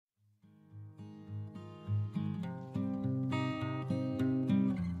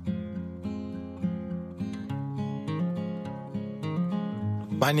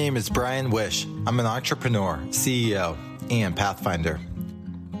My name is Brian Wish. I'm an entrepreneur, CEO, and pathfinder.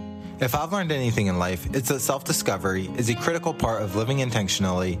 If I've learned anything in life, it's that self-discovery is a critical part of living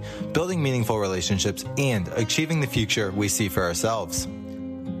intentionally, building meaningful relationships, and achieving the future we see for ourselves.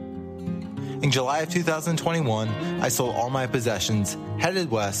 In July of 2021, I sold all my possessions,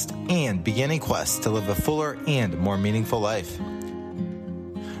 headed west, and began a quest to live a fuller and more meaningful life.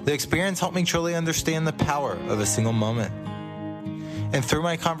 The experience helped me truly understand the power of a single moment. And through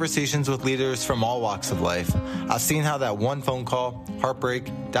my conversations with leaders from all walks of life, I've seen how that one phone call, heartbreak,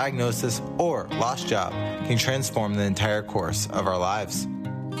 diagnosis, or lost job can transform the entire course of our lives.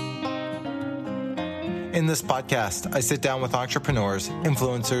 In this podcast, I sit down with entrepreneurs,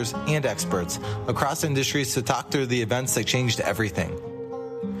 influencers, and experts across industries to talk through the events that changed everything.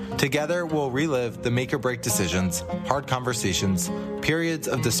 Together, we'll relive the make-or-break decisions, hard conversations, periods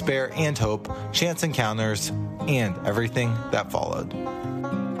of despair and hope, chance encounters, and everything that followed.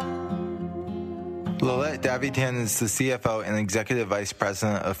 Lilit Davtyan is the CFO and Executive Vice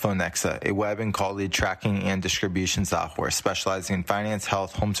President of Phonexa, a web and call lead tracking and distribution software specializing in finance,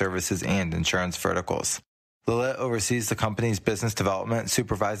 health, home services, and insurance verticals. Lilit oversees the company's business development,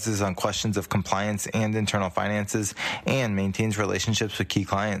 supervises on questions of compliance and internal finances, and maintains relationships with key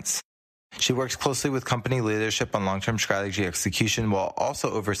clients. She works closely with company leadership on long-term strategy execution while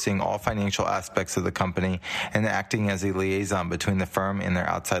also overseeing all financial aspects of the company and acting as a liaison between the firm and their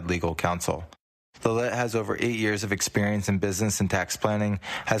outside legal counsel. Lilit has over 8 years of experience in business and tax planning,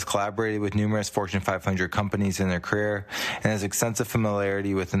 has collaborated with numerous Fortune 500 companies in her career, and has extensive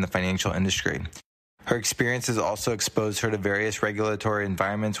familiarity within the financial industry. Her experience has also exposed her to various regulatory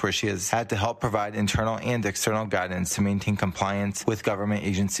environments where she has had to help provide internal and external guidance to maintain compliance with government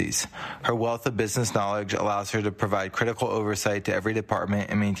agencies. Her wealth of business knowledge allows her to provide critical oversight to every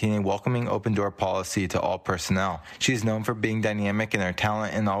department and maintain a welcoming open-door policy to all personnel. She is known for being dynamic in her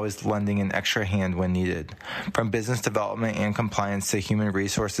talent and always lending an extra hand when needed. From business development and compliance to human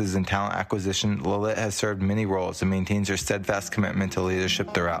resources and talent acquisition, Lilit has served many roles and maintains her steadfast commitment to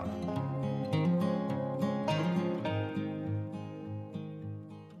leadership throughout.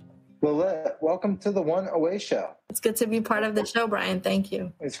 Lilit, welcome to the One Away Show. It's good to be part of the show, Brian. Thank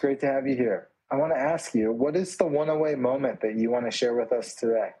you. It's great to have you here. I want to ask you, what is the one away moment that you want to share with us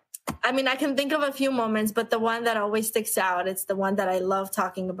today? I mean, I can think of a few moments, but the one that always sticks out, it's the one that I love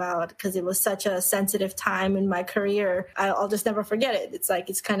talking about because it was such a sensitive time in my career. I'll just never forget it.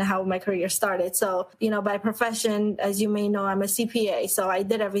 It's kind of how my career started. So, by profession, as you may know, I'm a CPA. So I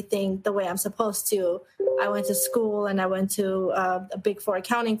did everything the way I'm supposed to. I went to school and I went to a Big Four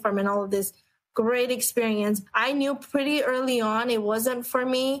accounting firm and all of this. Great experience. I knew pretty early on it wasn't for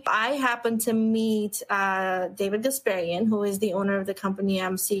me. I happened to meet David Gasparian, who is the owner of the company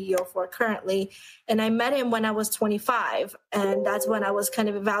I'm CEO for currently. And I met him when I was 25. And that's when I was kind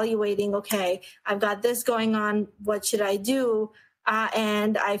of evaluating, okay, I've got this going on. What should I do?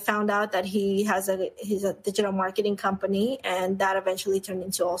 And I found out that he's a digital marketing company, and that eventually turned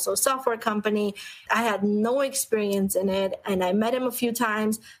into also a software company. I had no experience in it, and I met him a few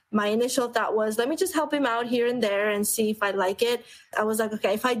times. My initial thought was, let me just help him out here and there and see if I like it. I was like,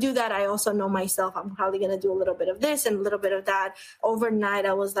 okay, if I do that, I also know myself. I'm probably going to do a little bit of this and a little bit of that. Overnight,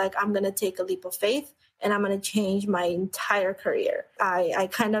 I was like, I'm going to take a leap of faith and I'm going to change my entire career. I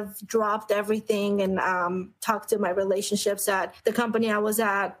kind of dropped everything and talked to my relationships at the company I was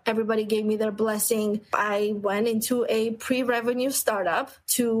at. Everybody gave me their blessing. I went into a pre-revenue startup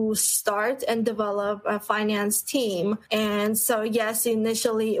to start and develop a finance team. And so, yes,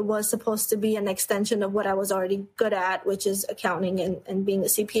 initially it was supposed to be an extension of what I was already good at, which is accounting and being a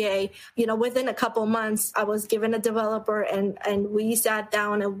CPA. Within a couple months, I was given a developer and we sat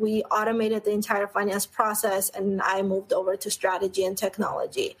down and we automated the entire finance process, and I moved over to strategy and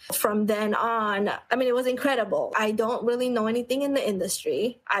technology. From then on, it was incredible. I don't really know anything in the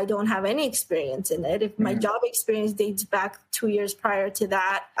industry. I don't have any experience in it. If my job experience dates back 2 years prior to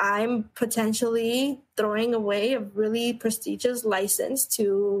that, I'm potentially throwing away a really prestigious license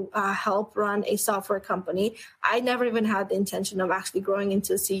to help run a software company. I never even had the intention of actually growing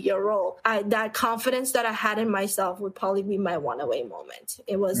into a CEO role. That confidence that I had in myself would probably be my one away moment.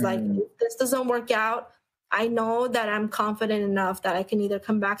 It was like, if this doesn't work out, I know that I'm confident enough that I can either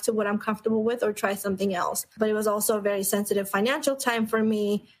come back to what I'm comfortable with or try something else. But it was also a very sensitive financial time for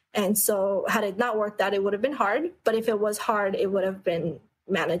me. And so had it not worked out, it would have been hard. But if it was hard, it would have been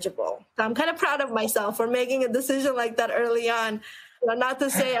manageable. So I'm kind of proud of myself for making a decision like that early on. Not to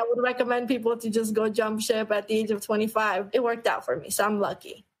say I would recommend people to just go jump ship at the age of 25. It worked out for me, so I'm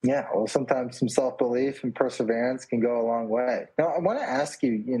lucky. Yeah, well, sometimes some self-belief and perseverance can go a long way. Now, I want to ask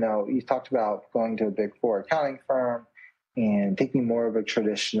you, you talked about going to a Big Four accounting firm, and taking more of a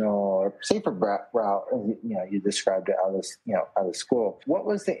traditional or safer route, you described it out of school. What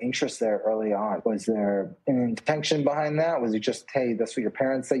was the interest there early on? Was there an intention behind that? Was it just, hey, that's what your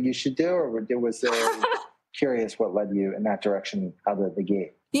parents said you should do? Or was there curious what led you in that direction out of the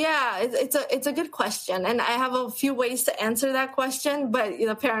gate? Yeah, it's a good question. And I have a few ways to answer that question, but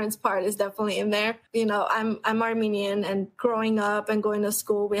the parents part is definitely in there. I'm Armenian, and growing up and going to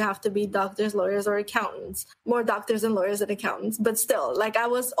school, we have to be doctors, lawyers, or accountants. More doctors and lawyers than accountants. But still, I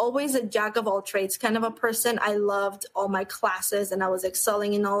was always a jack of all trades kind of a person. I loved all my classes and I was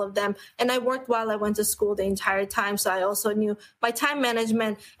excelling in all of them. And I worked while I went to school the entire time. So I also knew my time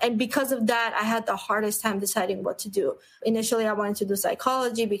management. And because of that, I had the hardest time deciding what to do. Initially, I wanted to do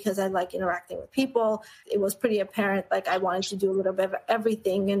psychology because I like interacting with people. It was pretty apparent I wanted to do a little bit of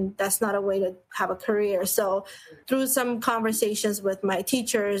everything, and that's not a way to have a career. So through some conversations with my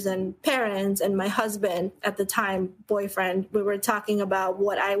teachers and parents and my husband at the time, boyfriend, we were talking about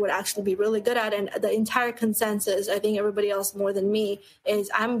what I would actually be really good at. And the entire consensus, I think everybody else more than me,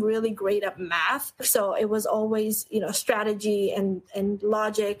 is I'm really great at math. So it was always, strategy and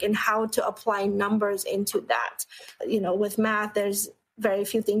logic and how to apply numbers into that. With math, there's very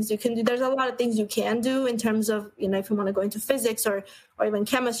few things you can do. There's a lot of things you can do in terms of, if you want to go into physics or even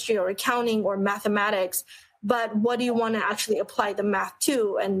chemistry or accounting or mathematics, but what do you want to actually apply the math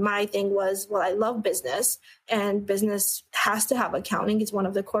to? And my thing was, well, I love business, and business has to have accounting. It's one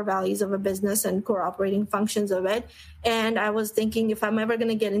of the core values of a business and core operating functions of it. And I was thinking, if I'm ever going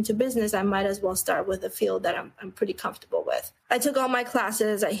to get into business, I might as well start with a field that I'm pretty comfortable with. I took all my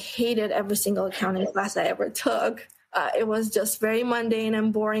classes. I hated every single accounting class I ever took. It was just very mundane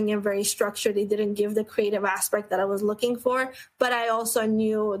and boring and very structured. It didn't give the creative aspect that I was looking for. But I also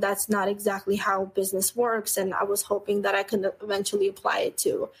knew that's not exactly how business works. And I was hoping that I could eventually apply it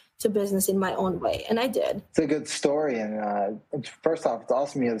to business in my own way. And I did. It's a good story. And first off, it's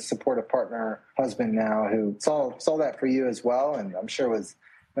awesome you have a supportive partner, husband now, who saw that for you as well. And I'm sure it was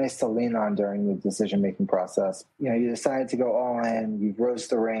nice to lean on during the decision-making process. You decided to go all in, you've rose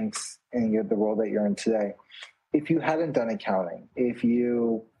the ranks, and you have the role that you're in today. If you hadn't done accounting, if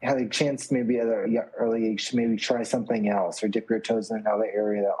you had a chance maybe at an early age to maybe try something else or dip your toes in another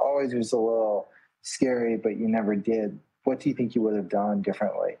area that always was a little scary, but you never did, what do you think you would have done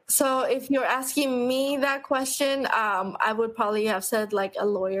differently? So if you're asking me that question, I would probably have said a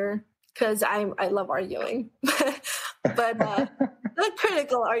lawyer, because I love arguing. But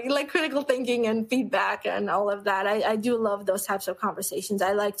critical thinking and feedback and all of that. I do love those types of conversations.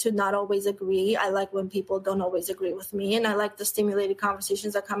 I like to not always agree. I like when people don't always agree with me. And I like the stimulated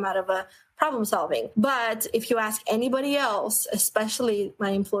conversations that come out of a problem solving. But if you ask anybody else, especially my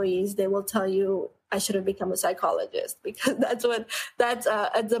employees, they will tell you I should have become a psychologist, because that's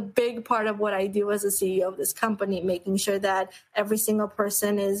a big part of what I do as a CEO of this company, making sure that every single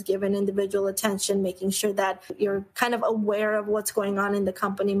person is given individual attention, making sure that you're kind of aware of what's going on in the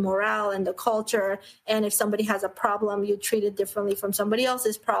company morale and the culture. And if somebody has a problem, you treat it differently from somebody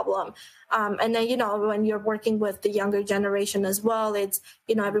else's problem. And then, when you're working with the younger generation as well, it's,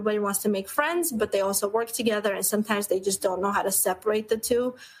 everybody wants to make friends, but they also work together. And sometimes they just don't know how to separate the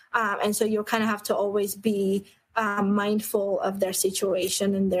two. And so you kind of have to always be mindful of their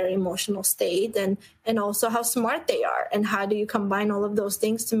situation and their emotional state, and also how smart they are, and how do you combine all of those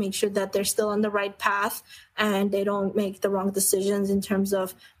things to make sure that they're still on the right path and they don't make the wrong decisions in terms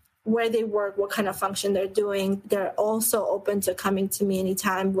of where they work, what kind of function they're doing. They're also open to coming to me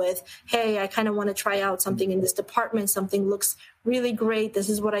anytime with, hey, I kind of want to try out something in this department. Something looks really great. This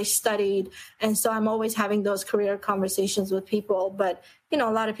is what I studied. And so I'm always having those career conversations with people. But, a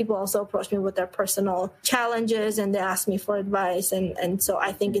lot of people also approach me with their personal challenges and they ask me for advice. And so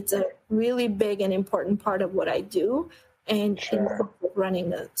I think it's a really big and important part of what I do, and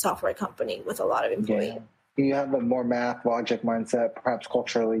running a software company with a lot of employees. Yeah. You have a more math logic mindset, perhaps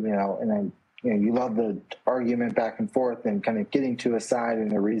culturally, and then, you love the argument back and forth and kind of getting to a side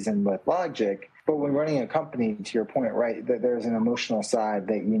and a reason with logic. But when running a company, to your point, right, that there's an emotional side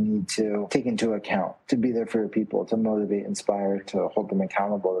that you need to take into account to be there for your people, to motivate, inspire, to hold them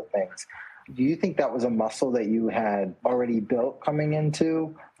accountable to things. Do you think that was a muscle that you had already built coming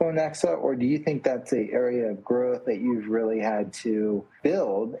into Phonexa, or do you think that's an area of growth that you've really had to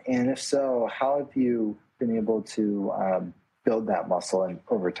build? And if so, how have you been able to build that muscle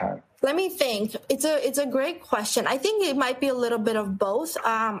over time? Let me think. It's a great question. I think it might be a little bit of both.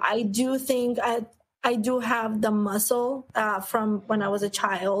 I do think I do have the muscle from when I was a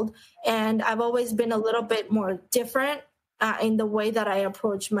child, and I've always been a little bit more different in the way that I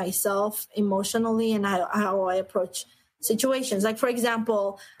approach myself emotionally and how I approach situations. Like, for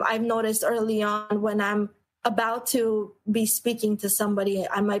example, I've noticed early on when I'm about to be speaking to somebody,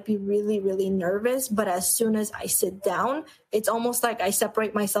 I might be really, really nervous. But as soon as I sit down, it's almost like I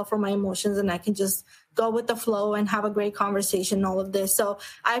separate myself from my emotions and I can just go with the flow and have a great conversation and all of this. So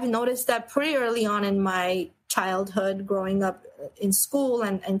I've noticed that pretty early on in my childhood, growing up in school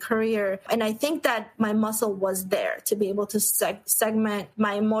and career. And I think that my muscle was there to be able to segment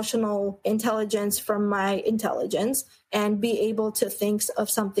my emotional intelligence from my intelligence and be able to think of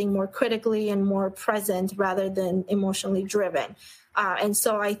something more critically and more present rather than emotionally driven. And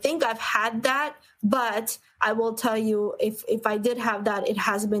so I think I've had that, but I will tell you, if I did have that, it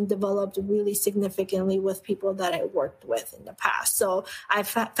has been developed really significantly with people that I worked with in the past. So I've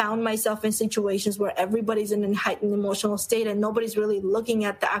found myself in situations where everybody's in a heightened emotional state and nobody's really looking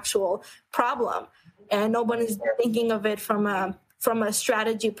at the actual problem. And nobody's thinking of it from a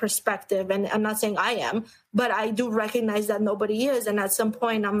strategy perspective. And I'm not saying I am, but I do recognize that nobody is. And at some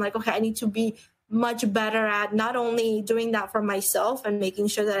point, I'm like, okay, I need to be much better at not only doing that for myself and making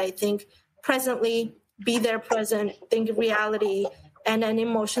sure that I think presently, be there present, think reality, and then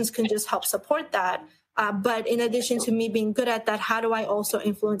emotions can just help support that. But in addition to me being good at that, how do I also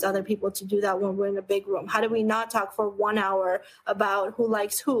influence other people to do that when we're in a big room? How do we not talk for 1 hour about who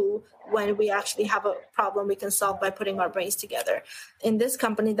likes who when we actually have a problem we can solve by putting our brains together? In this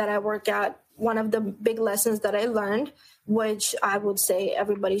company that I work at, one of the big lessons that I learned, which I would say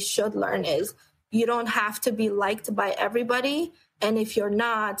everybody should learn, is you don't have to be liked by everybody. And if you're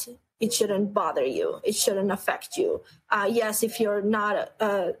not, it shouldn't bother you. It shouldn't affect you. Yes, if you're not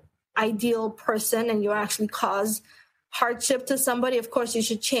an ideal person and you actually cause hardship to somebody, of course you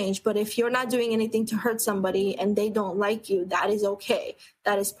should change. But if you're not doing anything to hurt somebody and they don't like you, that is okay.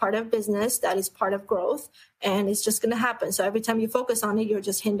 That is part of business. That is part of growth. And it's just going to happen. So every time you focus on it, you're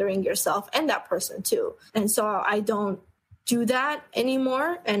just hindering yourself and that person too. And so I don't do that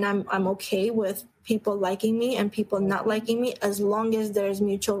anymore. And I'm okay with people liking me and people not liking me as long as there's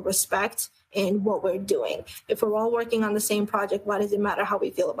mutual respect in what we're doing. If we're all working on the same project, why does it matter how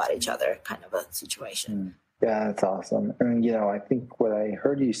we feel about each other, kind of a situation. Yeah, that's awesome. And, I think what I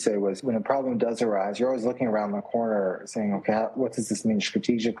heard you say was when a problem does arise, you're always looking around the corner saying, okay, what does this mean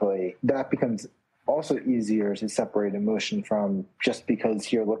strategically? That becomes also easier to separate emotion from just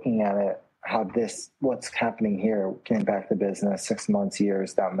because you're looking at it, what's happening here can impact the business 6 months,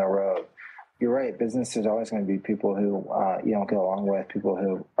 years down the road. You're right. Business is always going to be people who you don't get along with, people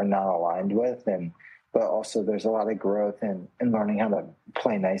who are not aligned with, but also there's a lot of growth in learning how to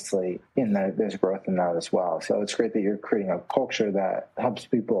play nicely in that. There's growth in that as well. So it's great that you're creating a culture that helps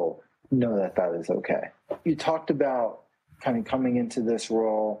people know that that is okay. You talked about kind of coming into this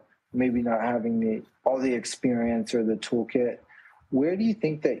role, maybe not having all the experience or the toolkit. Where do you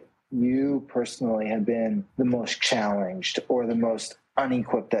think that you personally have been the most challenged or the most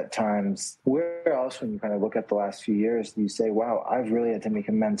unequipped at times? Where else, when you kind of look at the last few years, do you say, wow, I've really had to make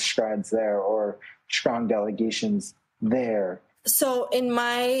immense strides there, or strong delegations there? So in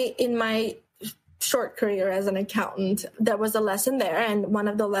my short career as an accountant, there was a lesson there. And one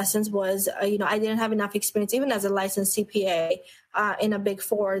of the lessons was, I didn't have enough experience, even as a licensed CPA in a Big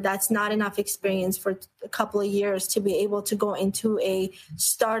Four. That's not enough experience for a couple of years to be able to go into a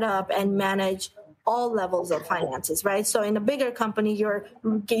startup and manage all levels of finances, right? So in a bigger company,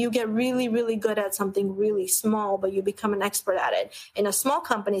 you get really, really good at something really small, but you become an expert at it. In a small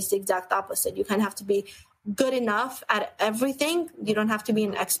company, it's the exact opposite. You kind of have to be good enough at everything. You don't have to be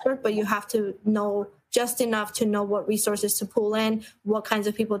an expert, but you have to know just enough to know what resources to pull in, what kinds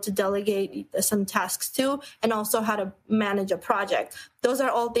of people to delegate some tasks to, and also how to manage a project. Those are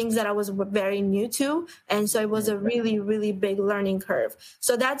all things that I was very new to. And so it was a really, really big learning curve.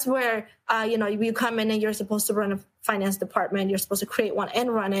 So that's where, you come in and you're supposed to run a finance department. You're supposed to create one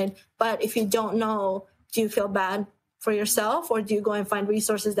and run it. But if you don't know, do you feel bad for yourself, or do you go and find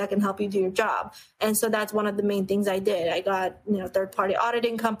resources that can help you do your job? And so that's one of the main things I did. I got, third-party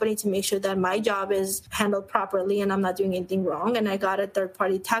auditing company to make sure that my job is handled properly and I'm not doing anything wrong. And I got a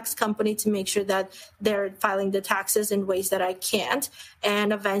third-party tax company to make sure that they're filing the taxes in ways that I can't.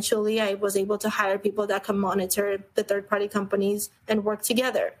 And eventually I was able to hire people that can monitor the third-party companies and work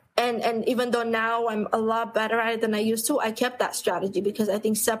together. And even though now I'm a lot better at it than I used to, I kept that strategy because I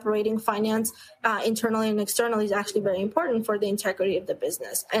think separating finance internally and externally is actually very important for the integrity of the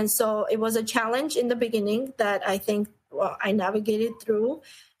business. And so it was a challenge in the beginning that I think I navigated through.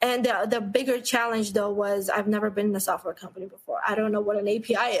 And the bigger challenge, though, was I've never been in a software company before. I don't know what an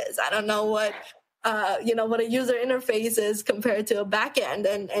API is. I don't know what what a user interface is compared to a backend.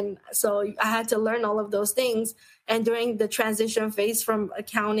 And so I had to learn all of those things. And during the transition phase from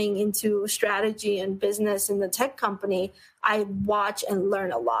accounting into strategy and business in the tech company, I watch and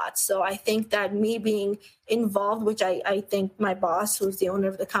learn a lot. So I think that me being involved, which I think my boss, who's the owner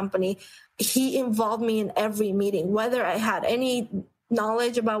of the company, he involved me in every meeting, whether I had any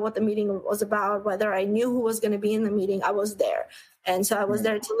knowledge about what the meeting was about, whether I knew who was going to be in the meeting, I was there. And so I was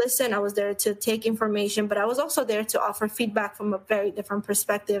there to listen, I was there to take information, but I was also there to offer feedback from a very different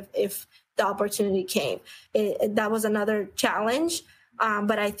perspective if the opportunity came. That was another challenge.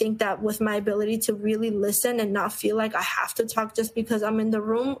 But I think that with my ability to really listen and not feel like I have to talk just because I'm in the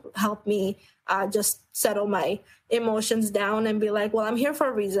room helped me just settle my emotions down and be like, well, I'm here for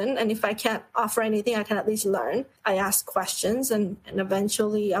a reason. And if I can't offer anything, I can at least learn. I asked questions and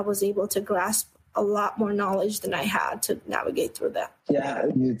eventually I was able to grasp a lot more knowledge than I had to navigate through that. Yeah,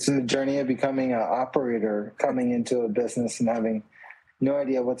 it's a journey of becoming an operator, coming into a business and having no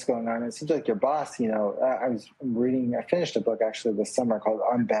idea what's going on. It seems like your boss, I finished a book actually this summer called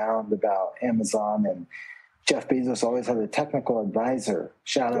Unbound about Amazon, and Jeff Bezos always had a technical advisor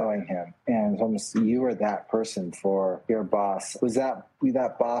shadowing him. And it's almost you were that person for your boss. Was that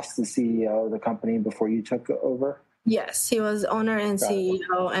boss the CEO of the company before you took over? Yes, he was owner and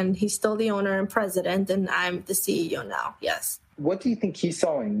CEO, and he's still the owner and president, and I'm the CEO now. Yes. What do you think he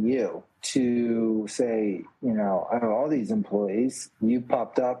saw in you to say, I have all these employees, you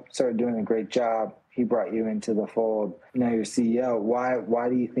popped up, started doing a great job, he brought you into the fold, now you're CEO. Why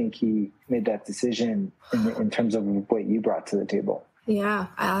do you think he made that decision in terms of what you brought to the table? Yeah,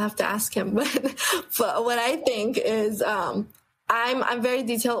 I'll have to ask him. But what I think is I'm very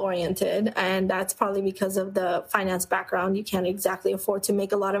detail oriented, and that's probably because of the finance background. You can't exactly afford to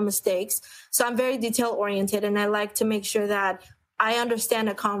make a lot of mistakes. So I'm very detail oriented, and I like to make sure that I understand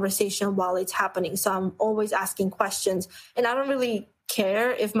a conversation while it's happening. So I'm always asking questions, and I don't really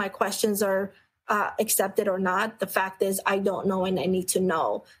care if my questions are accepted or not. The fact is I don't know and I need to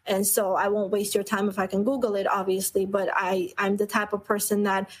know. And so I won't waste your time if I can Google it, obviously, but I'm the type of person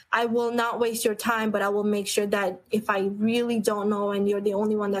that I will not waste your time, but I will make sure that if I really don't know and you're the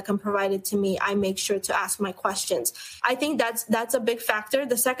only one that can provide it to me, I make sure to ask my questions. I think that's a big factor.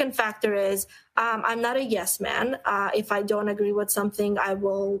 The second factor is I'm not a yes man. If I don't agree with something, I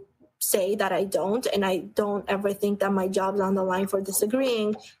will say that I don't, and I don't ever think that my job's on the line for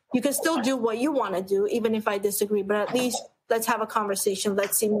disagreeing. You can still do what you want to do, even if I disagree, but at least let's have a conversation.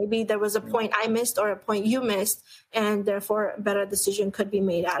 Let's see, maybe there was a point I missed or a point you missed, and therefore a better decision could be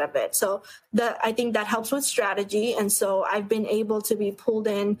made out of it. So I think that helps with strategy. And so I've been able to be pulled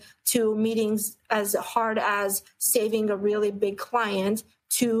in to meetings as hard as saving a really big client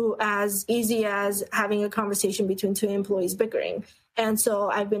to as easy as having a conversation between two employees bickering. And so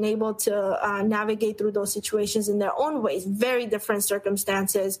I've been able to navigate through those situations in their own ways, very different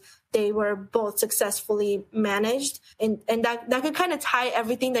circumstances. They were both successfully managed. And that could kind of tie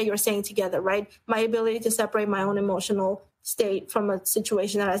everything that you're saying together, right? My ability to separate my own emotional state from a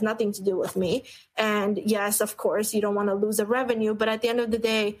situation that has nothing to do with me. And yes, of course, you don't want to lose a revenue. But at the end of the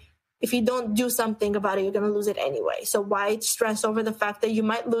day, if you don't do something about it, you're going to lose it anyway. So why stress over the fact that you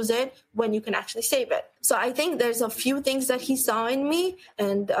might lose it when you can actually save it? So I think there's a few things that he saw in me.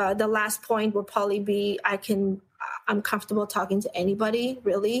 And the last point would probably be I'm comfortable talking to anybody,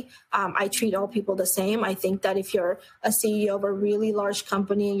 really. I treat all people the same. I think that if you're a CEO of a really large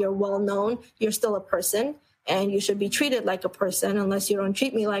company and you're well known, you're still a person. And you should be treated like a person. Unless you don't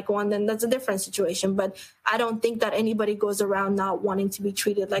treat me like one, then that's a different situation. But I don't think that anybody goes around not wanting to be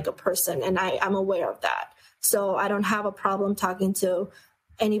treated like a person. And I'm aware of that. So I don't have a problem talking to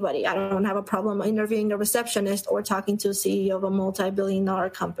anybody. I don't have a problem interviewing a receptionist or talking to a CEO of a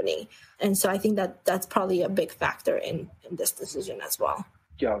multi-billion-dollar company. And so I think that that's probably a big factor in this decision as well.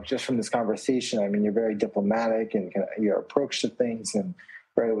 Just from this conversation, I mean, you're very diplomatic and your approach to things, and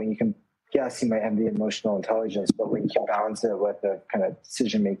right when you can. Yes, you might have the emotional intelligence, but when you can balance it with a kind of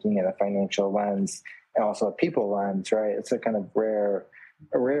decision-making and a financial lens and also a people lens, right? It's a kind of rare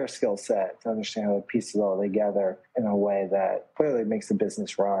skill set to understand how to piece it all together in a way that clearly makes the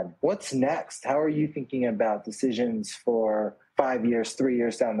business run. What's next? How are you thinking about decisions for 5 years, 3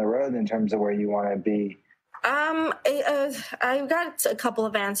 years down the road in terms of where you want to be? I've got a couple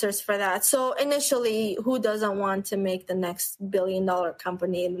of answers for that. So initially, who doesn't want to make the next billion-dollar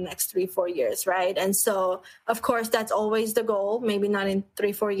company in the next 3-4 years, right? And so, of course, that's always the goal. Maybe not in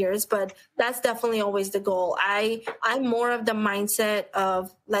 3-4 years, but that's definitely always the goal. I'm more of the mindset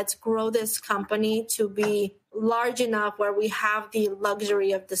of let's grow this company to be large enough where we have the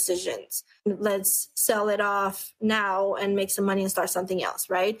luxury of decisions. Let's sell it off now and make some money and start something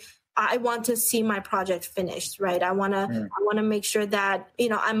else, right? I want to see my project finished, right? I want to make sure that,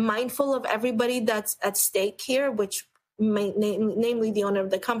 I'm mindful of everybody that's at stake here, which namely the owner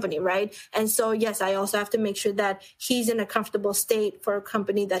of the company, right? And so, yes, I also have to make sure that he's in a comfortable state for a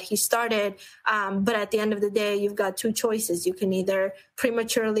company that he started. But at the end of the day, you've got two choices. You can either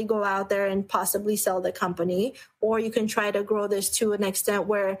prematurely go out there and possibly sell the company, or you can try to grow this to an extent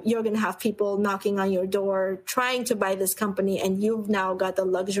where you're going to have people knocking on your door trying to buy this company, and you've now got the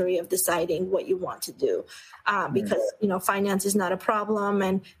luxury of deciding what you want to do. Because, finance is not a problem,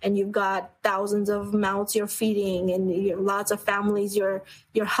 and you've got thousands of mouths you're feeding, and you have lots of families you're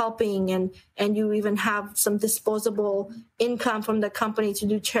helping, and you even have some disposable income from the company to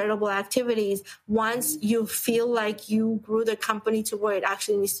do charitable activities. Once you feel like you grew the company to where it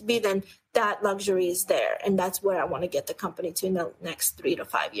actually needs to be, then that luxury is there. And that's where I want to get the company to in the next 3 to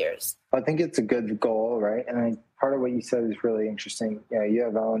 5 years. I think it's a good goal, right? And part of what you said is really interesting. You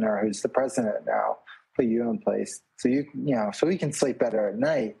have an owner who's the president now, put you in place. So so we can sleep better at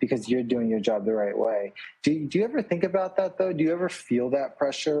night because you're doing your job the right way. Do you ever think about that though? Do you ever feel that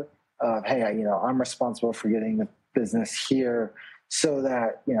pressure of, hey, I'm responsible for getting the business here so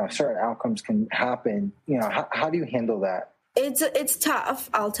that, certain outcomes can happen? How do you handle that? It's tough,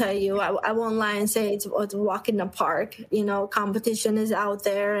 I'll tell you. I won't lie and say it's a walk in the park. Competition is out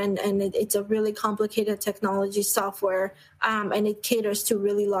there, and it's a really complicated technology software, and it caters to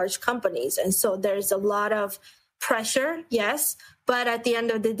really large companies. And so there's a lot of pressure, yes. But at the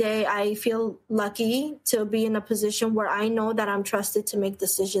end of the day, I feel lucky to be in a position where I know that I'm trusted to make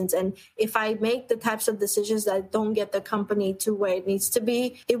decisions. And if I make the types of decisions that don't get the company to where it needs to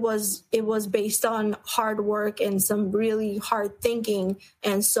be, it was based on hard work and some really hard thinking.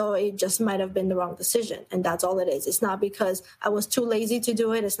 And so it just might have been the wrong decision. And that's all it is. It's not because I was too lazy to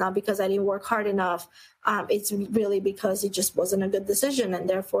do it. It's not because I didn't work hard enough. It's really because it just wasn't a good decision, and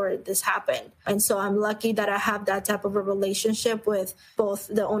therefore this happened. And so I'm lucky that I have that type of a relationship with both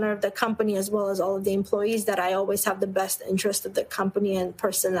the owner of the company as well as all of the employees, that I always have the best interest of the company and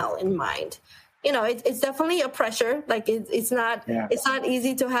personnel in mind. It's definitely a pressure. Like it's not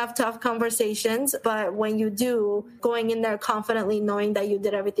easy to have tough conversations, but when you do, going in there confidently, knowing that you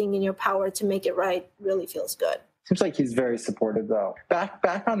did everything in your power to make it right, really feels good. Seems like he's very supportive, though.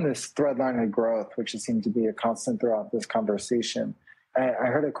 Back on this thread line of growth, which has seemed to be a constant throughout this conversation, I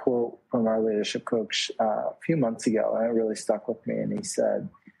heard a quote from our leadership coach a few months ago, and it really stuck with me. And he said,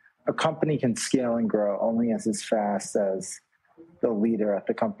 a company can scale and grow only as fast as the leader at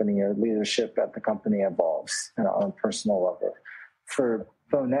the company or leadership at the company evolves on a personal level. For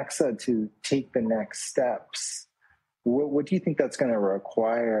Phonexa to take the next steps, what do you think that's going to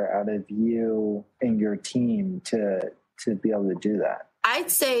require out of you and your team to be able to do that?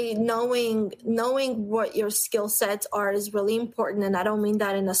 I'd say knowing what your skill sets are is really important, and I don't mean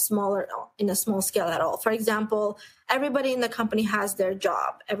that in a small scale at all. For example, everybody in the company has their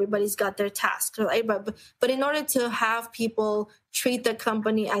job. Everybody's got their tasks, right? But in order to have people treat the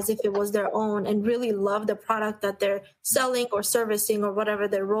company as if it was their own and really love the product that they're selling or servicing or whatever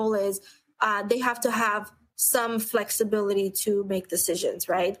their role is, they have to have some flexibility to make decisions,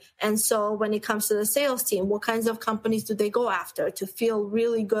 right? And so when it comes to the sales team, what kinds of companies do they go after to feel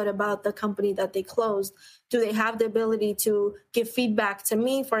really good about the company that they closed? Do they have the ability to give feedback to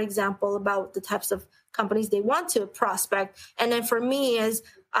me, for example, about the types of companies they want to prospect? And then for me is,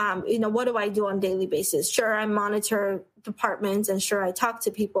 what do I do on a daily basis? Sure, I monitor departments and sure, I talk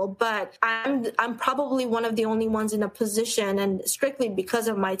to people, but I'm probably one of the only ones in a position, and strictly because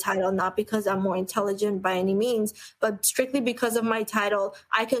of my title, not because I'm more intelligent by any means, but strictly because of my title,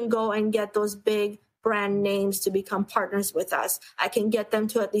 I can go and get those big brand names to become partners with us. I can get them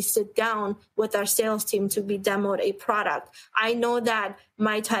to at least sit down with our sales team to be demoed a product. I know that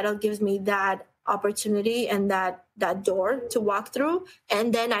my title gives me that opportunity and that door to walk through,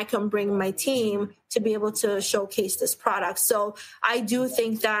 and then I can bring my team to be able to showcase this product. So I do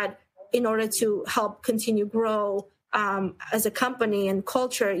think that in order to help continue grow as a company and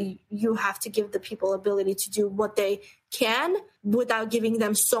culture, you have to give the people ability to do what they can without giving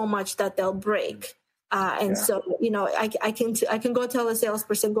them so much that they'll break. So, I can go tell a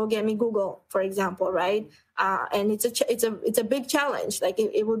salesperson, go get me Google, for example, right? And it's a big challenge. Like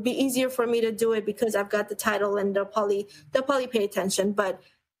it would be easier for me to do it because I've got the title and they'll probably pay attention. But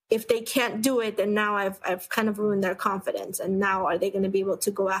if they can't do it, then now I've kind of ruined their confidence. And now are they going to be able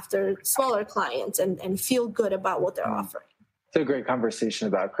to go after smaller clients and feel good about what they're offering? It's a great conversation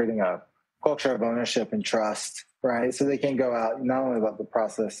about creating a culture of ownership and trust, right? So they can go out not only about the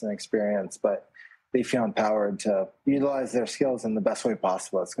process and experience, but they feel empowered to utilize their skills in the best way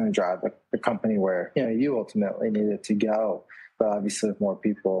possible. It's going to drive the company where you ultimately need it to go. but obviously with more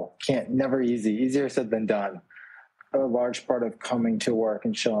people, easier said than done. A large part of coming to work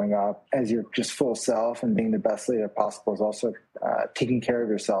and showing up as your just full self and being the best leader possible is also taking care of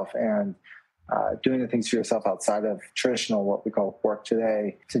yourself and doing the things for yourself outside of traditional, what we call work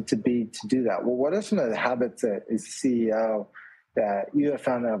today, to do that. Well, what are some of the habits that as CEO that you have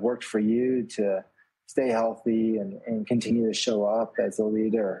found that have worked for you to stay healthy and continue to show up as a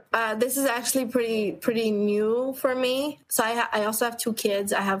leader? This is actually pretty new for me. So I also have 2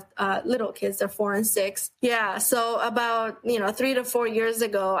 kids. I have little kids. They're 4 and 6. Yeah. So about 3 to 4 years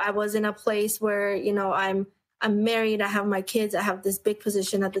ago, I was in a place where I'm married. I have my kids. I have this big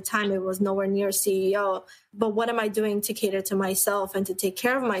position. At the time, it was nowhere near CEO. But what am I doing to cater to myself and to take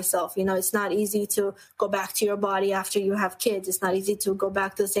care of myself? It's not easy to go back to your body after you have kids. It's not easy to go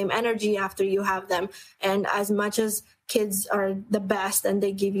back to the same energy after you have them. And as much as kids are the best and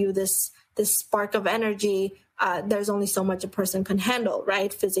they give you this spark of energy, there's only so much a person can handle,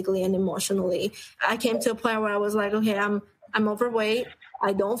 right? Physically and emotionally. I came to a point where I was like, okay, I'm overweight.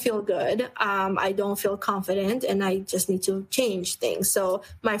 I don't feel good. I don't feel confident, and I just need to change things. So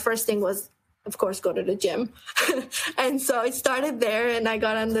my first thing was, of course, go to the gym. And so it started there, and I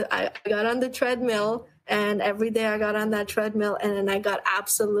got on the treadmill, and every day I got on that treadmill, and then I got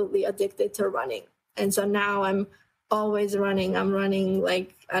absolutely addicted to running. And so now I'm always running. I'm running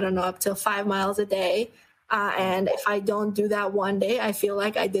up to 5 miles a day. And if I don't do that one day, I feel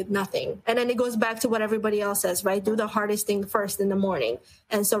like I did nothing. And then it goes back to what everybody else says, right? Do the hardest thing first in the morning.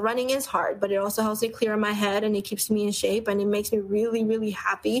 And so running is hard, but it also helps me clear my head and it keeps me in shape and it makes me really, really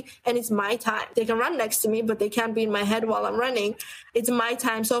happy. And it's my time. They can run next to me, but they can't be in my head while I'm running. It's my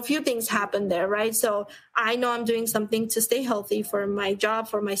time. So a few things happen there, right? So I know I'm doing something to stay healthy for my job,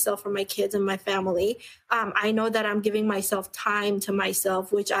 for myself, for my kids and my family. I know that I'm giving myself time to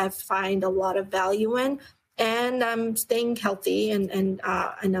myself, which I find a lot of value in. And I'm staying healthy and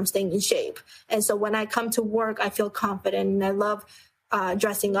I'm staying in shape. And so when I come to work, I feel confident and I love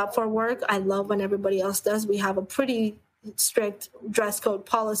dressing up for work. I love when everybody else does. We have a pretty strict dress code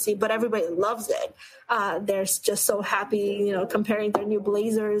policy, but everybody loves it. They're just so happy, comparing their new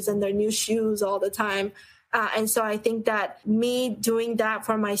blazers and their new shoes all the time. And so I think that me doing that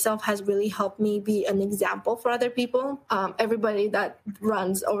for myself has really helped me be an example for other people. Everybody that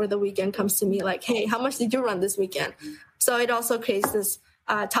runs over the weekend comes to me like, hey, how much did you run this weekend? So it also creates this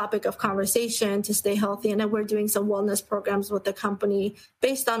topic of conversation to stay healthy. And then we're doing some wellness programs with the company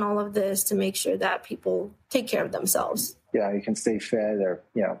based on all of this to make sure that people take care of themselves. Yeah, you can stay fit or,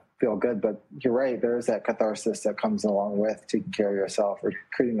 feel good. But you're right. There is that catharsis that comes along with taking care of yourself or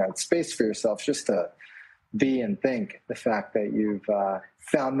creating that space for yourself just to be and think. The fact that you've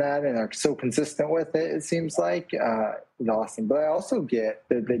found that and are so consistent with it, it seems like is awesome. But I also get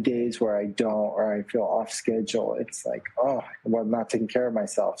the days where I don't or I feel off schedule. It's like, I'm not taking care of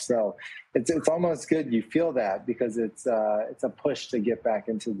myself. So it's almost good you feel that because it's a push to get back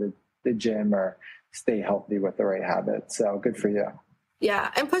into the gym or stay healthy with the right habits. So good for you.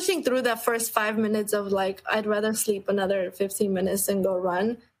 Yeah, and pushing through that first 5 minutes of I'd rather sleep another 15 minutes and go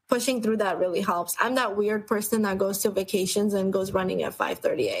run. Pushing through that really helps. I'm that weird person that goes to vacations and goes running at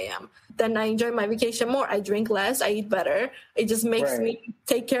 5:30 a.m. Then I enjoy my vacation more. I drink less. I eat better. It just makes me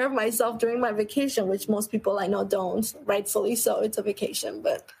take care of myself during my vacation, which most people I know don't, rightfully so. It's a vacation,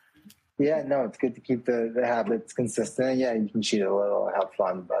 but... Yeah, no, it's good to keep the habits consistent. Yeah, you can cheat a little, have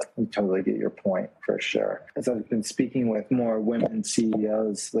fun, but we totally get your point for sure. As I've been speaking with more women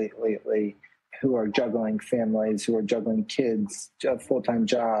CEOs lately, who are juggling families, who are juggling kids, a full-time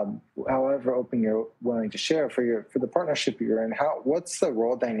job, however open you're willing to share for the partnership you're in. What's the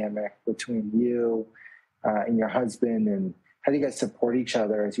role dynamic between you and your husband, and how do you guys support each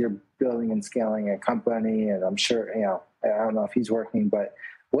other as you're building and scaling a company? And I'm sure, I don't know if he's working, but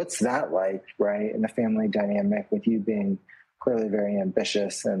what's that like, right, in the family dynamic with you being clearly very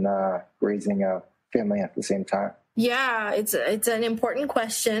ambitious and raising a family at the same time? Yeah, it's an important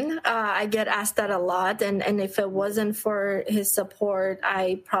question. I get asked that a lot. And if it wasn't for his support,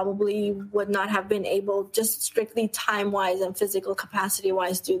 I probably would not have been able, just strictly time-wise and physical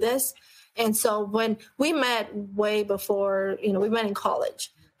capacity-wise, do this. And so when we met way before, we met in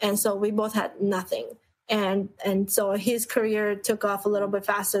college. And so we both had nothing. And so his career took off a little bit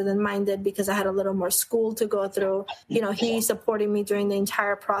faster than mine did because I had a little more school to go through. He supported me during the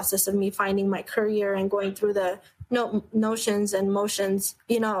entire process of me finding my career and going through the notions and motions.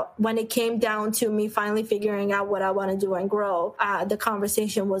 When it came down to me finally figuring out what I want to do and grow, the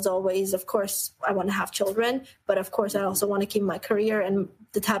conversation was always, of course, I want to have children, but of course, I also want to keep my career, and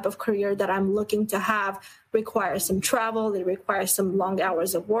the type of career that I'm looking to have requires some travel, it requires some long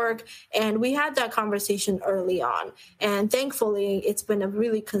hours of work. And we had that conversation early on. And thankfully, it's been a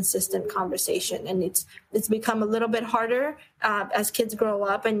really consistent conversation. And it's become a little bit harder as kids grow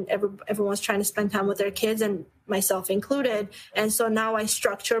up and everyone's trying to spend time with their kids, and myself included. And so now I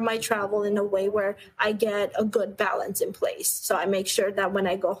structure my travel in a way where I get a good balance in place. So I make sure that when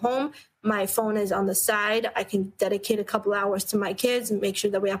I go home, my phone is on the side. I can dedicate a couple hours to my kids and make sure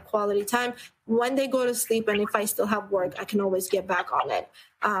that we have quality time. When they go to sleep, and if I still have work, I can always get back on it.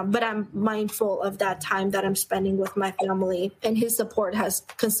 But I'm mindful of that time that I'm spending with my family, and his support has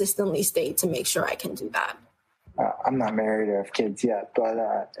consistently stayed to make sure I can do that. I'm not married or have kids yet, but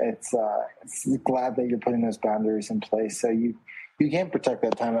it's glad that you're putting those boundaries in place. So you can protect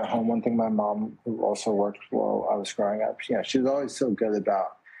that time at home. One thing my mom, who also worked while I was growing up, she was always so good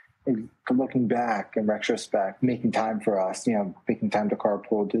about looking back in retrospect, making time for us, making time to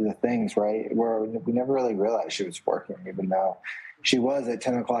carpool, do the things, right? Where we never really realized she was working, even though she was at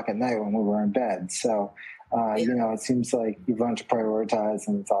 10 o'clock at night when we were in bed. So, it seems like you've learned to prioritize,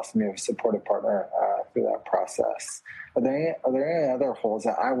 and it's awesome you have a supportive partner through that process. Are there any other holes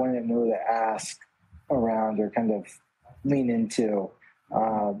that I wouldn't know to ask around or kind of lean into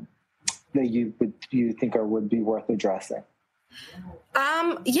that you think would be worth addressing?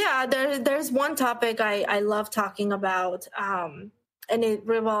 There's one topic I love talking about, and it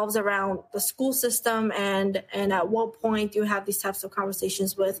revolves around the school system and at what point you have these types of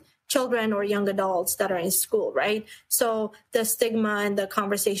conversations with children or young adults that are in school, right? So the stigma and the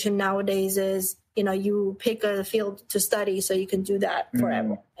conversation nowadays is, you pick a field to study so you can do that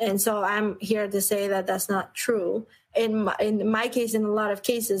forever. And so I'm here to say that that's not true. In my case, in a lot of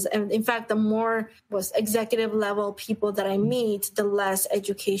cases, and in fact, the more executive level people that I meet, the less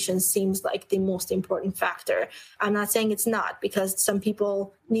education seems like the most important factor. I'm not saying it's not, because some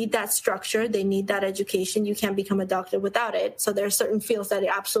people need that structure. They need that education. You can't become a doctor without it. So there are certain fields that it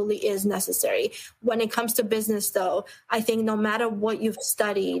absolutely is necessary. When it comes to business, though, I think no matter what you've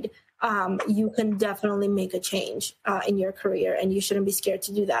studied, you can definitely make a change in your career, and you shouldn't be scared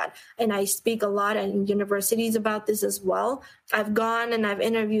to do that. And I speak a lot in universities about this as well. I've gone and I've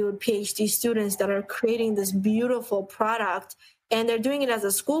interviewed PhD students that are creating this beautiful product, and they're doing it as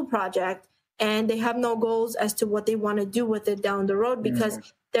a school project, and they have no goals as to what they want to do with it down the road, because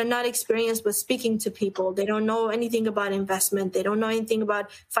they're not experienced with speaking to people. They don't know anything about investment. They don't know anything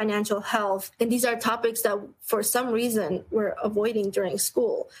about financial health. And these are topics that for some reason we're avoiding during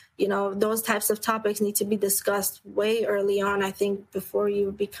school. Those types of topics need to be discussed way early on, I think, before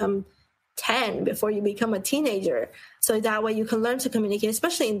you become 10, before you become a teenager. So that way you can learn to communicate,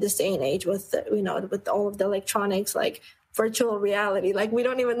 especially in this day and age with, with all of the electronics, like virtual reality. Like, we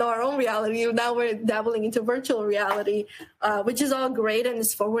don't even know our own reality. Now we're dabbling into virtual reality, which is all great and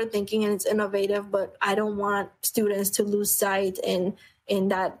it's forward thinking and it's innovative, but I don't want students to lose sight in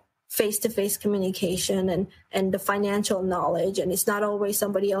that face-to-face communication and the financial knowledge. And it's not always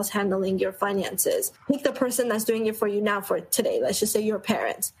somebody else handling your finances. Pick the person that's doing it for you now for today. Let's just say your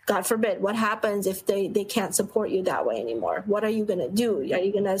parents. God forbid, what happens if they can't support you that way anymore? What are you going to do? Are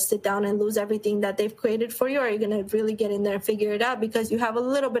you going to sit down and lose everything that they've created for you? Or are you going to really get in there and figure it out because you have a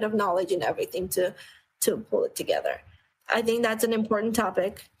little bit of knowledge in everything to pull it together? I think that's an important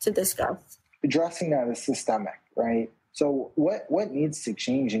topic to discuss. Addressing that is systemic, right? So what needs to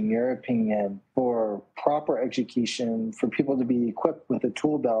change, in your opinion, for proper education, for people to be equipped with a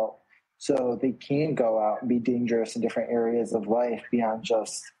tool belt so they can go out and be dangerous in different areas of life beyond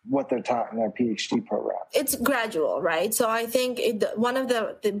just what they're taught in their PhD program? It's gradual, right? So I think one of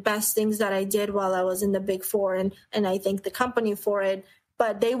the best things that I did while I was in the Big Four, and I thank the company for it,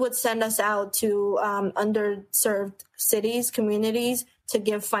 but they would send us out to underserved cities, communities, to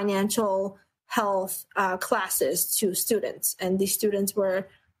give financial health classes to students. And these students were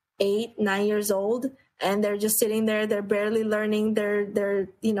 8, 9 years old, and they're just sitting there. They're barely learning their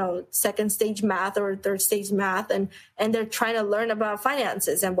second stage math or third stage math, and they're trying to learn about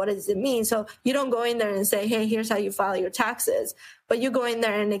finances and what does it mean. So you don't go in there and say, hey, here's how you file your taxes, but you go in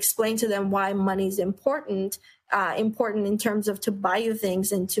there and explain to them why money is important in terms of to buy you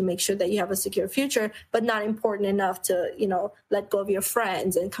things and to make sure that you have a secure future, but not important enough to, let go of your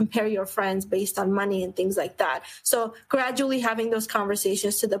friends and compare your friends based on money and things like that. So gradually having those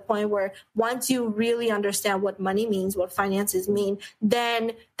conversations to the point where once you really understand what money means, what finances mean,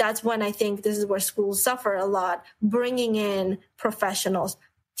 then that's when I think this is where schools suffer a lot, bringing in professionals.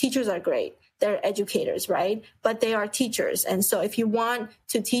 Teachers are great. They're educators, right? But they are teachers. And so if you want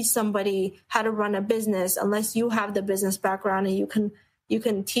to teach somebody how to run a business, unless you have the business background and you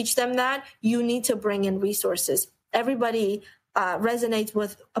can teach them that, you need to bring in resources. Everybody resonates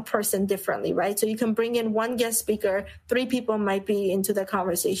with a person differently, right? So you can bring in one guest speaker, 3 people might be into the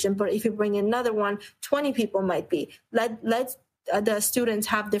conversation, but if you bring in another one, 20 people might be. Let the students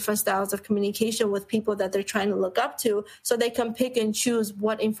have different styles of communication with people that they're trying to look up to, so they can pick and choose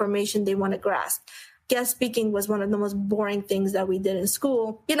what information they want to grasp. Guest speaking was one of the most boring things that we did in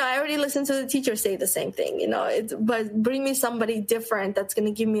school. I already listened to the teacher say the same thing, but bring me somebody different that's going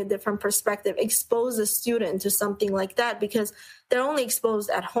to give me a different perspective, expose a student to something like that, because they're only exposed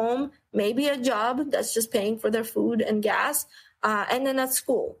at home, maybe a job that's just paying for their food and gas, and then at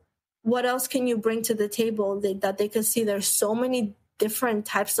school. What else can you bring to the table that they can see there's so many different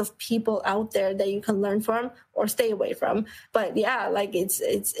types of people out there that you can learn from or stay away from? But yeah, like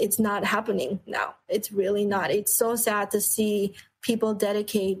it's not happening now. It's really not. It's so sad to see people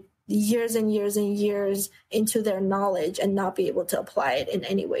dedicate years and years and years into their knowledge and not be able to apply it in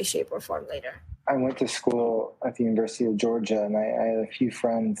any way, shape, or form later. I went to school at the University of Georgia, and I had a few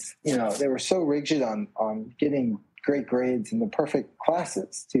friends, they were so rigid on getting great grades in the perfect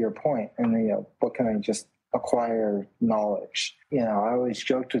classes, to your point. And, what can I just acquire knowledge? I always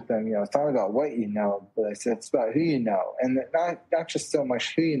joked with them, it's not about what you know, but I said it's about who you know. And not just so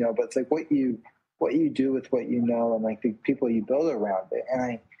much who you know, but it's like what you do with what you know, and like the people you build around it.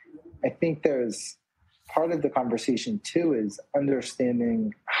 And I think there's part of the conversation too is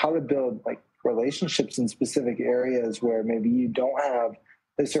understanding how to build like relationships in specific areas where maybe you don't have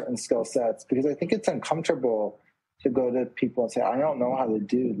the certain skill sets, because I think it's uncomfortable to go to people and say, I don't know how to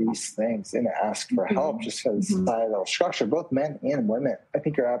do these things, and ask for help just because societal structure, both men and women. I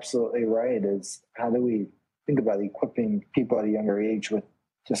think you're absolutely right, is how do we think about equipping people at a younger age with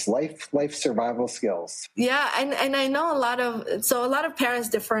just life survival skills. Yeah, and I know a lot of parents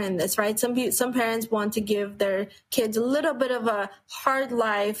differ in this, right? Some parents want to give their kids a little bit of a hard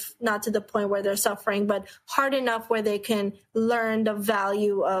life, not to the point where they're suffering, but hard enough where they can learn the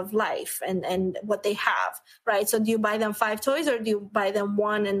value of life and what they have, right? So do you buy them 5 toys, or do you buy them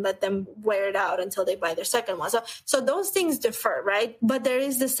 1 and let them wear it out until they buy their second one? So those things differ, right? But there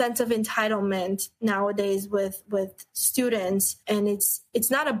is this sense of entitlement nowadays with students, and it's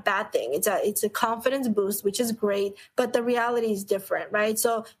not a bad thing. It's a confidence boost, which is great, but the reality is different, right?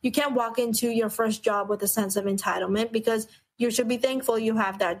 So you can't walk into your first job with a sense of entitlement, because you should be thankful you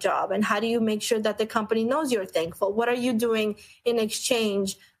have that job. And how do you make sure that the company knows you're thankful? What are you doing in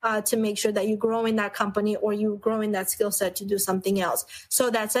exchange to make sure that you grow in that company, or you grow in that skill set to do something else? So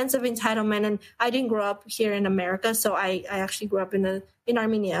that sense of entitlement, and I didn't grow up here in America, so I actually grew up in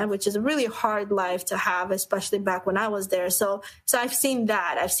Armenia, which is a really hard life to have, especially back when I was there. So I've seen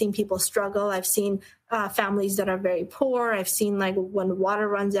that. I've seen people struggle. I've seen families that are very poor. I've seen like when water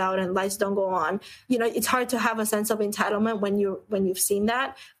runs out and lights don't go on. It's hard to have a sense of entitlement when you've seen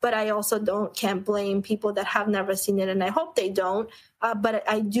that. But I also can't blame people that have never seen it, and I hope they don't. But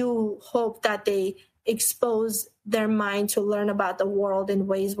I do hope that they expose their mind to learn about the world in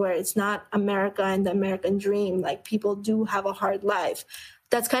ways where it's not America and the American dream. Like, people do have a hard life.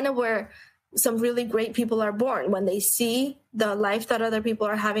 That's kind of where some really great people are born, when they see the life that other people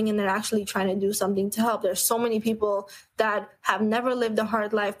are having and they're actually trying to do something to help. There's so many people that have never lived a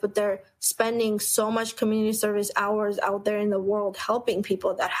hard life, but they're spending so much community service hours out there in the world helping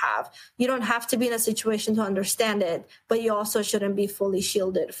people that have. You don't have to be in a situation to understand it, but you also shouldn't be fully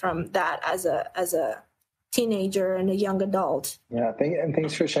shielded from that as a teenager and a young adult. Yeah, and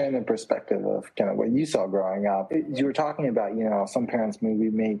thanks for sharing the perspective of kind of what you saw growing up. You were talking about, some parents maybe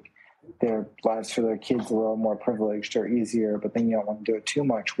make their lives for their kids a little more privileged or easier, but then you don't want to do it too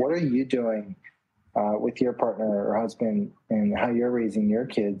much. What are you doing with your partner or husband, and how you're raising your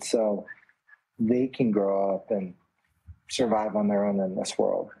kids so they can grow up and survive on their own in this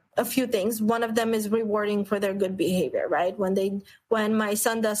world? A few things. One of them is rewarding for their good behavior, right? When my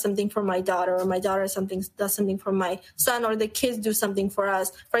son does something for my daughter, or my daughter does something for my son, or the kids do something for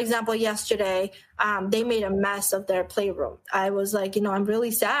us. For example, yesterday, they made a mess of their playroom. I was like, I'm really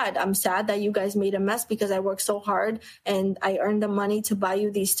sad. I'm sad that you guys made a mess, because I worked so hard and I earned the money to buy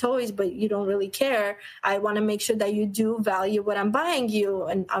you these toys, but you don't really care. I want to make sure that you do value what I'm buying you.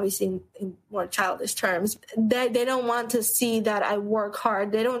 And obviously in more childish terms, they don't want to see that I work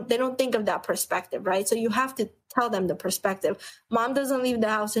hard. They don't think of that perspective, right? So you have to tell them the perspective. Mom doesn't leave the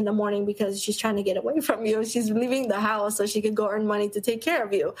house in the morning because she's trying to get away from you. She's leaving the house so she can go earn money to take care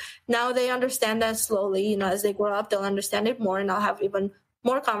of you. Now they understand that slowly. As they grow up, they'll understand it more, and I'll have even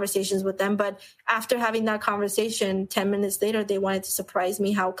more conversations with them. But after having that conversation, 10 minutes later, they wanted to surprise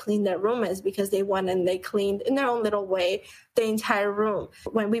me how clean their room is, because they went and they cleaned in their own little way the entire room.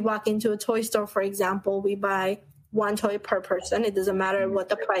 When we walk into a toy store, for example, we buy one toy per person. It doesn't matter what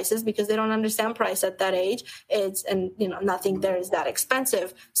the price is because they don't understand price at that age. Nothing there is that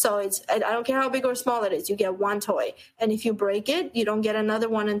expensive. So I don't care how big or small it is. You get one toy. And if you break it, you don't get another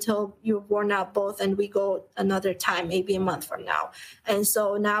one until you've worn out both and we go another time, maybe a month from now. And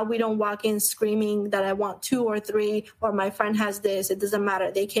so now we don't walk in screaming that I want 2 or 3 or my friend has this. It doesn't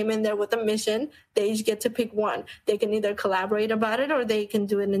matter. They came in there with a mission. They each get to pick one. They can either collaborate about it or they can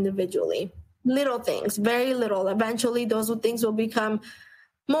do it individually. Little things, very little. Eventually, those things will become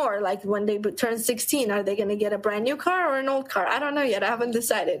more. Like when they turn 16, are they going to get a brand new car or an old car? I don't know yet. I haven't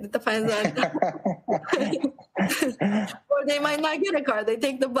decided. It depends on. Or they might not get a car. They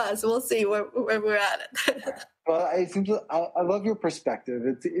take the bus. We'll see where we're at. Well, I love your perspective.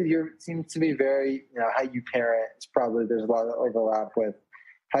 It seems to be very, how you parent. There's a lot of overlap with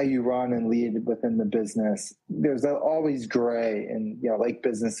how you run and lead within the business. There's always gray, and like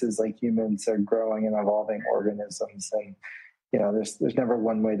businesses, like humans, are growing and evolving organisms, and there's never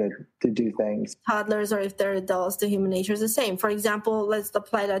one way to do things. Toddlers, or if they're adults, the human nature is the same. For example, let's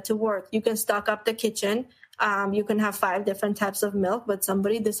apply that to work. You can stock up the kitchen. You can have 5 different types of milk, but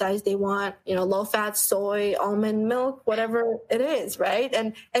somebody decides they want, low fat, soy, almond milk, whatever it is, right?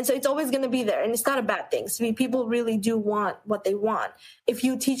 And so it's always going to be there, and it's not a bad thing. So people really do want what they want. If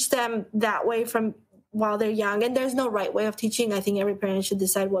you teach them that way from while they're young, and there's no right way of teaching. I think every parent should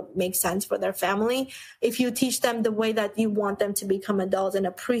decide what makes sense for their family. If you teach them the way that you want them to become adults and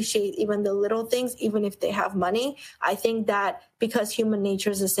appreciate even the little things, even if they have money, I think that because human nature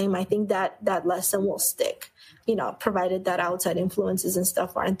is the same, I think that lesson will stick, provided that outside influences and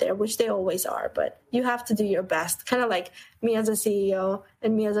stuff aren't there, which they always are. But you have to do your best. Kind of like me as a CEO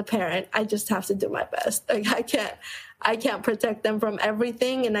and me as a parent, I just have to do my best. Like I can't protect them from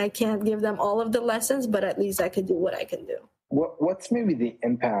everything, and I can't give them all of the lessons, but at least I could do what I can do. What's maybe the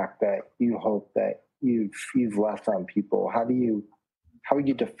impact that you hope that you've left on people? How would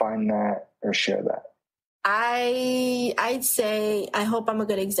you define that or share that? I'd say I hope I'm a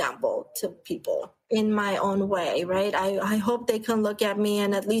good example to people in my own way, right? I hope they can look at me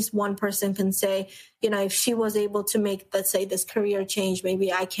and at least one person can say, if she was able to make, let's say, this career change,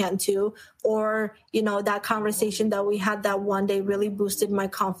 maybe I can too. Or, that conversation that we had that one day really boosted my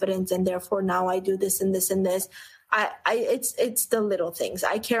confidence, and therefore now I do this and this and this. It's the little things.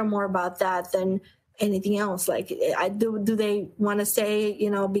 I care more about that than anything else. Like, do they want to say,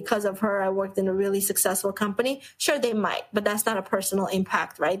 because of her, I worked in a really successful company? Sure, they might, but that's not a personal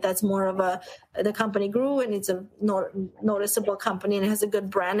impact, right? That's more of the company grew and it's a noticeable company and it has a good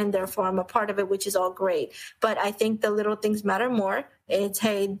brand, and therefore I'm a part of it, which is all great. But I think the little things matter more. It's,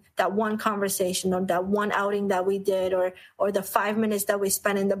 hey, that one conversation or that one outing that we did, or the 5 minutes that we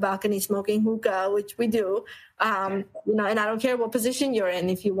spent in the balcony smoking hookah, which we do. And I don't care what position you're in.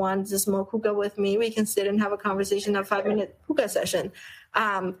 If you want to smoke hookah with me, we can sit and have a conversation, a 5-minute hookah session.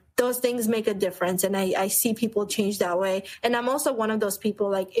 Those things make a difference. And I see people change that way. And I'm also one of those people,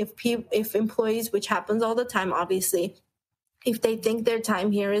 like if employees, which happens all the time, obviously, if they think their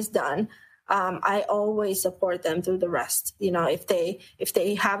time here is done, I always support them through the rest. If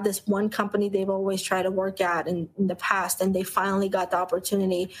they have this one company they've always tried to work at in the past and they finally got the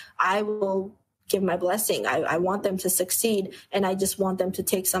opportunity, I will give my blessing. I want them to succeed, and I just want them to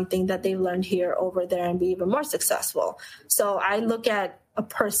take something that they learned here over there and be even more successful. So I look at a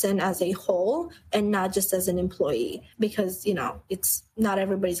person as a whole and not just as an employee, because, it's not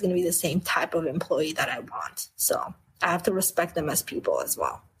everybody's going to be the same type of employee that I want. So I have to respect them as people as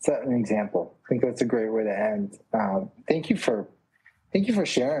well. Set an example. I think that's a great way to end. Thank you for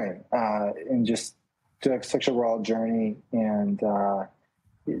sharing and just such a raw journey. And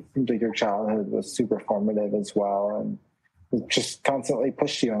it seems like your childhood was super formative as well, and it just constantly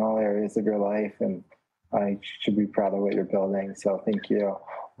pushed you in all areas of your life. And I should be proud of what you're building. So thank you.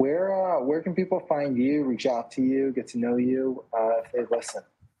 Where can people find you, reach out to you, get to know you if they listen?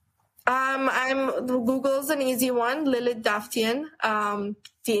 Google's an easy one, Lilit Davtyan,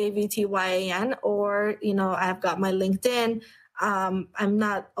 Davtyan, or, I've got my LinkedIn. I'm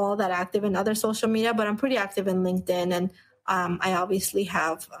not all that active in other social media, but I'm pretty active in LinkedIn. And I obviously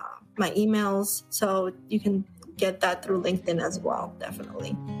have my emails, so you can get that through LinkedIn as well,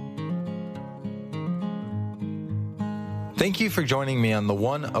 definitely. Thank you for joining me on the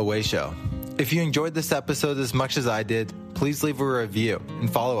One Away Show. If you enjoyed this episode as much as I did, please leave a review and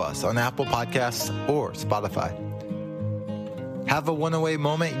follow us on Apple Podcasts or Spotify. Have a one away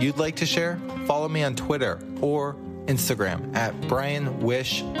moment you'd like to share? Follow me on Twitter or Instagram at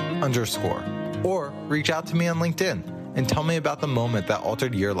BrianWish_, or reach out to me on LinkedIn and tell me about the moment that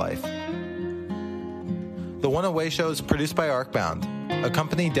altered your life. The One Away Show is produced by Arcbound, a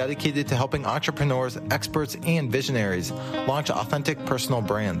company dedicated to helping entrepreneurs, experts, and visionaries launch authentic personal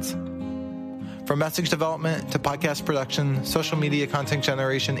brands. From message development to podcast production, social media content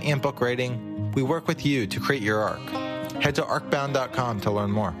generation, and book writing, we work with you to create your arc. Head to arcbound.com to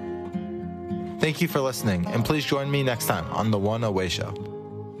learn more. Thank you for listening, and please join me next time on The One Away Show.